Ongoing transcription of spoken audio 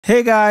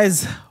Hey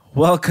guys,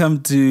 welcome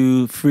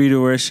to Free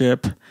to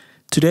Worship.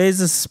 Today is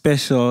a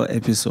special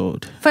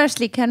episode.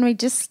 Firstly, can we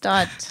just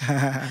start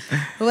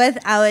with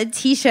our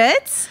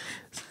t-shirts?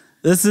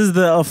 This is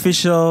the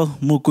official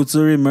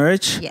Mukutsuri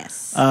merch.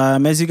 Yes.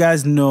 As you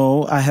guys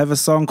know, I have a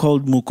song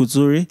called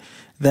Mukutsuri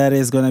that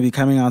is going to be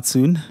coming out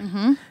soon.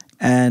 Mm-hmm.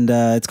 And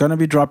it's going to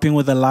be dropping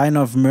with a line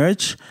of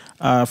merch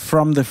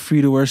from the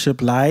Free to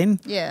Worship line.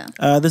 Yeah.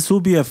 This will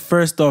be a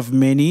first of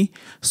many.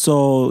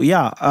 So,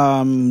 yeah,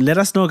 let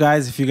us know,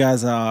 guys, if you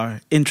guys are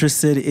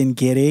interested in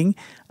getting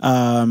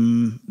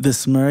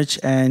this merch.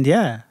 And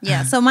yeah.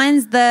 Yeah, so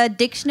mine's the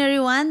dictionary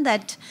one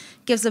that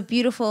gives a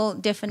beautiful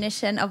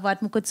definition of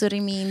what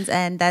Mukutsuri means,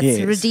 and that's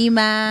Yes.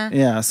 Redeemer.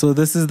 Yeah, so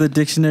this is the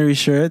dictionary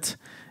shirt,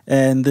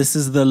 and this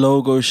is the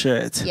logo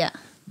shirt. Yeah.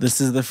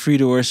 This is the Free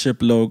to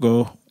Worship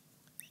logo.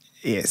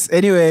 Yes.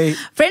 Anyway,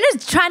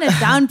 Brenda's trying to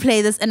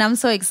downplay this, and I'm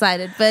so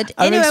excited. But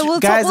anyway, we'll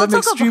guys, talk I'm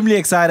extremely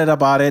excited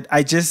about it.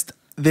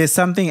 There's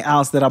something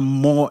else that I'm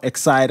more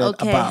excited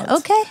about.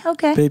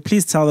 Okay. But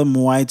please tell them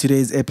why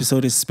today's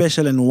episode is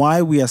special and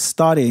why we are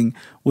starting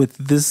with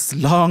this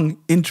long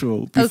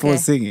intro before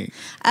singing.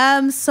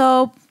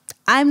 So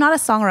I'm not a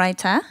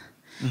songwriter.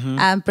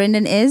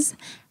 Brendan is.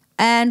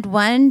 And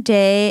one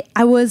day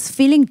I was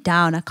feeling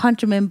down. I can't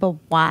remember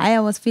why I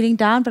was feeling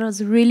down, but I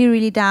was really,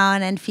 really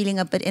down and feeling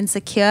a bit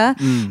insecure.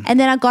 And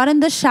then I got in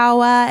the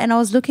shower and I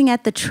was looking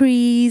at the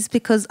trees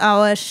because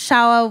our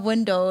shower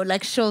window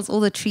shows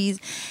all the trees.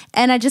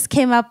 And I just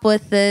came up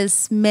with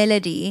this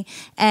melody.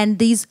 And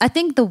I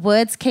think the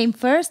words came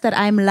first, that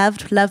I'm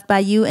loved by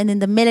you. And then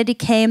the melody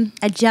came.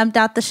 I jumped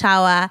out the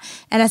shower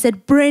and I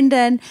said,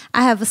 Brendan,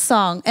 I have a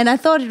song. And I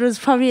thought it was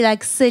probably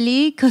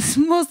silly because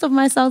most of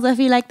my songs I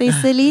feel like they're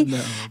silly.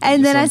 No,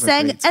 and then I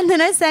sang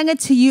it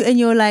to you and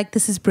you were like,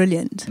 this is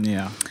brilliant.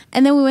 Yeah.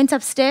 And then we went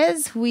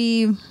upstairs,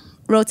 we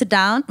wrote it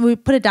down, we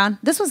put it down.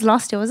 This was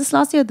last year. Was this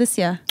last year or this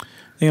year?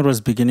 I think it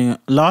was beginning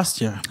last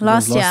year.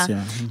 Last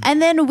year.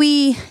 And then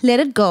we let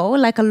it go,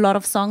 like a lot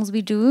of songs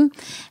we do.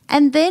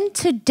 And then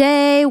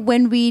today,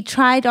 when we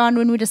decided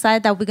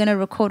that we're going to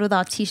record with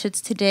our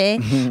t-shirts today,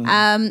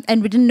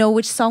 and we didn't know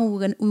which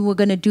song we were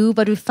going to do,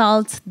 but we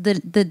felt the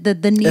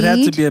need. It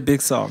had to be a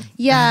big song.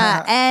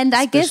 Yeah, and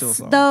I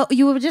guess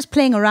you were just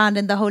playing around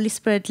and the Holy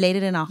Spirit laid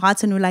it in our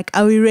hearts and we're like,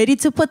 are we ready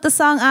to put the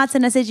song out?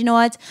 And I said, you know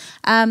what,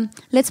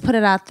 let's put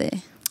it out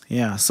there.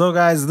 Yeah, so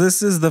guys,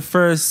 this is the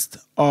first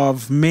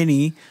of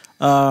many.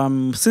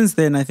 Since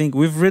then, I think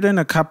we've written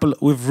a couple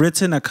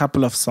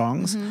of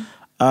songs.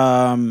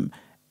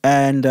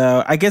 And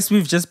I guess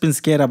we've just been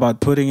scared about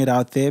putting it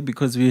out there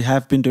because we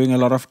have been doing a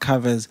lot of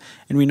covers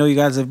and we know you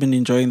guys have been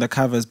enjoying the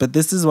covers, but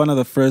this is one of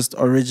the first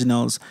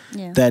originals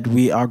that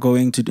we are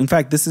going to do. In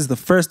fact, this is the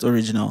first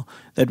original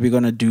that we're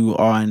going to do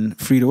on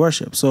Free to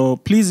Worship. So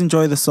please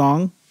enjoy the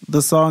song.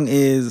 The song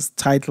is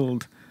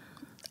titled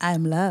I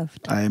Am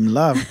Loved. I Am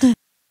Loved.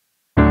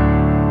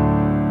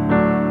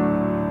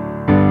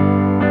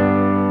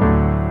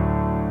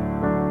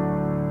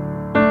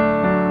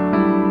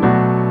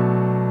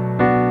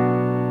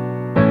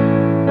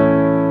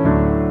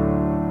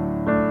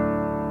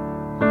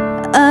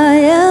 I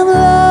am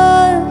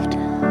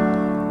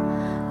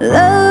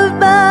loved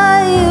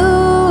by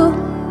you.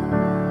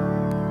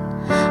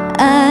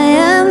 I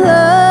am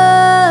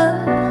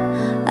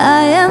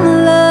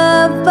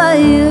loved by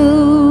you.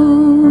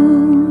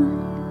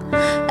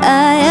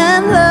 I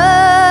am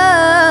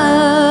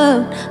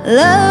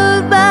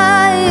loved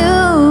by you.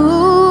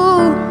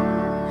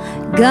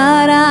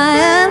 God, I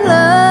am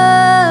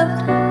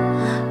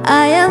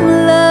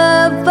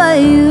loved by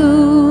you.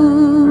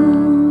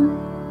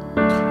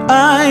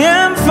 I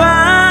am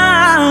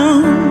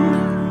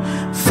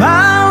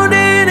found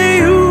in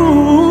you.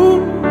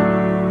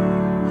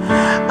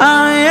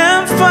 I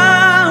am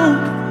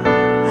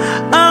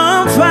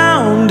I'm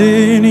found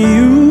in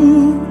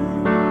you.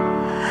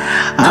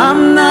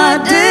 I'm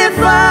not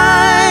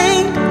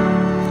defined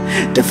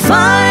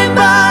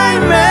by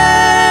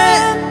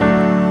man.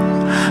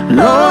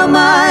 Lord,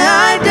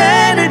 my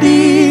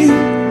identity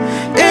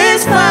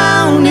is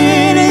found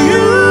in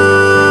you.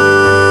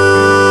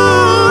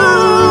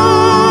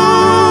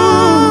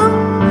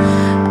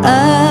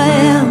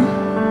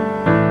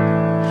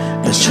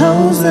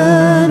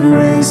 Chosen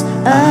race,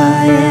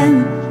 I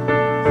am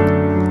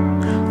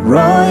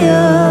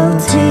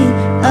royalty,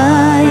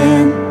 I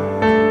am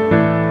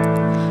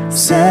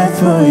set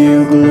for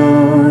your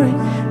glory,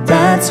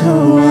 that's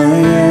who I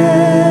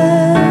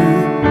am.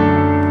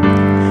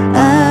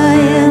 I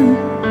am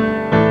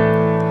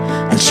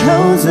a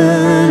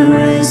chosen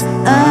race,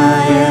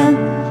 I am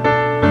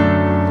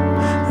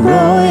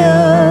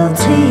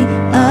royalty,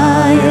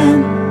 I am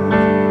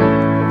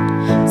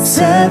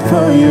set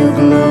for your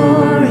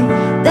glory,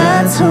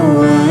 that's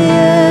who I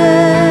am.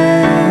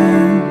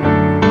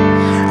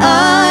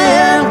 I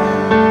am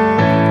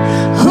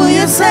who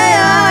you say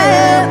I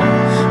am.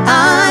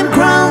 I'm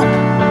crowned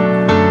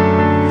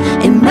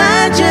in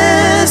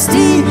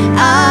majesty.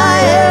 I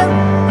am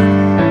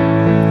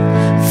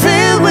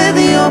filled with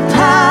your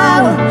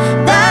power.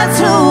 That's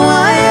who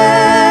I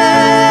am.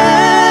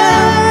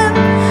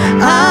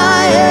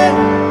 I am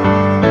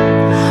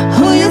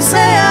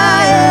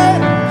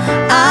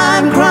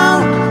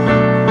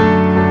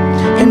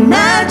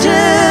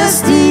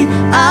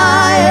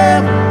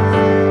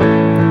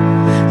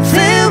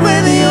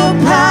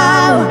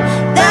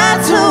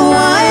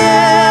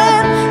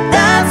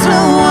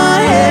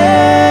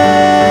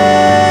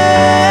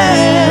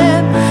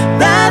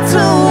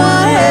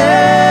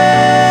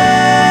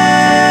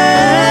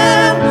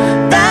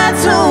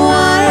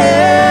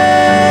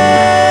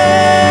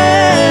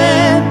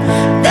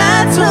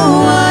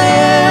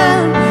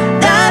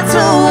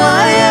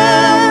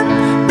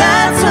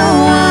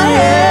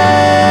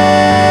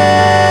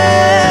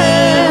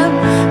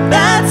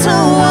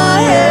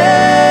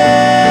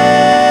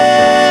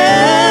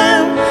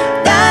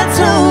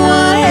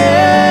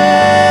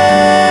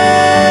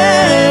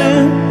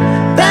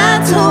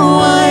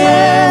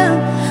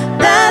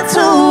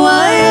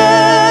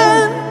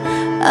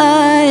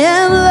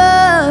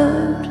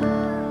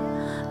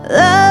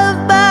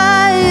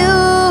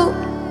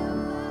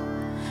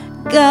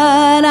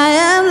God, I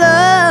am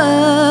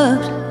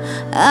loved.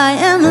 I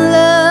am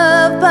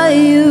loved by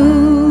you.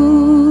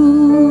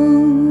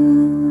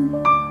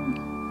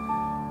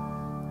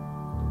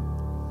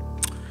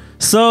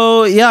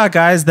 So yeah,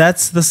 guys,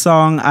 that's the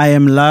song I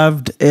Am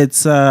Loved.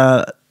 It's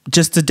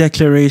just a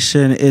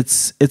declaration.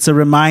 It's a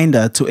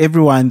reminder to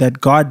everyone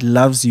that God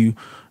loves you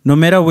no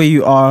matter where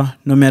you are,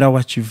 no matter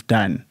what you've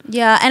done.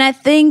 Yeah, and I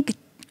think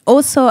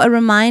also a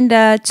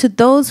reminder to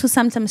those who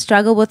sometimes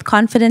struggle with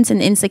confidence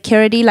and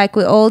insecurity, like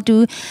we all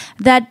do,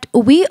 that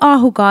we are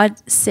who God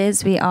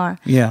says we are.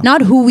 Yeah.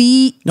 Not who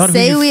we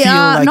say we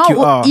are. Like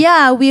you are.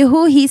 Yeah, we're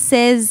who He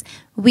says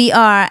we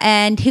are,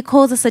 and He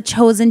calls us a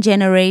chosen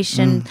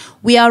generation.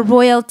 We are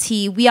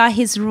royalty. We are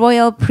His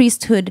royal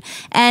priesthood.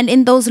 And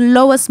in those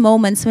lowest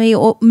moments,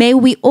 may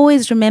we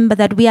always remember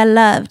that we are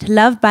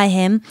loved by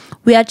Him.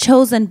 We are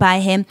chosen by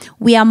Him.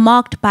 We are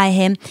marked by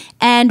Him,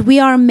 and we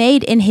are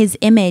made in His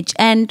image.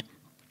 And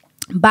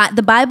but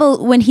the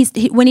Bible, when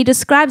he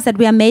describes that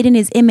we are made in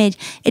His image,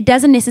 it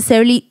doesn't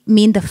necessarily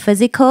mean the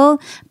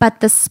physical, but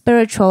the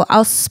spiritual.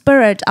 Our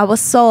spirit, our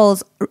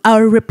souls,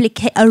 a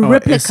replica,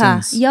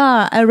 essence.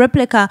 Yeah, a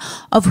replica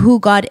of who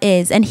God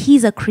is. And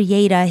He's a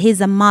creator, He's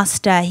a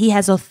master, He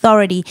has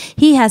authority,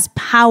 He has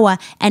power,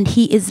 and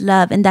He is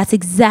love. And that's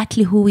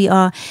exactly who we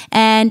are.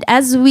 And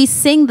as we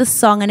sing the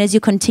song, and as you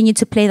continue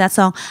to play that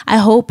song, I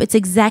hope it's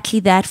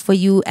exactly that for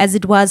you, as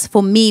it was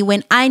for me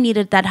when I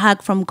needed that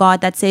hug from God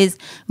that says,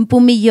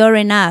 Mpumi, you're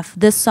enough.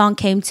 This song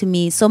came to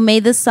me. So may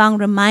this song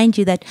remind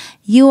you that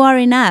you are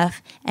enough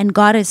and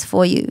God is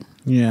for you.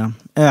 Yeah.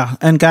 Yeah.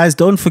 And guys,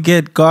 don't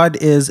forget, God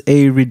is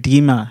a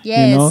redeemer.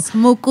 Yes.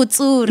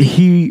 Mukutsuri.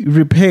 He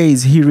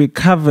repays, He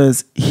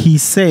recovers, He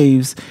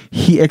saves,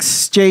 He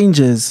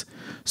exchanges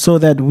so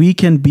that we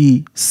can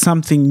be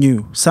something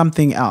new,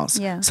 something else,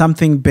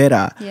 something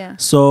better. Yeah.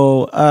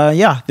 So,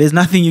 there's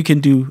nothing you can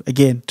do,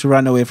 again, to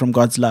run away from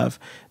God's love.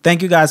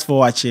 Thank you guys for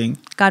watching.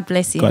 God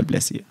bless you. God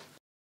bless you.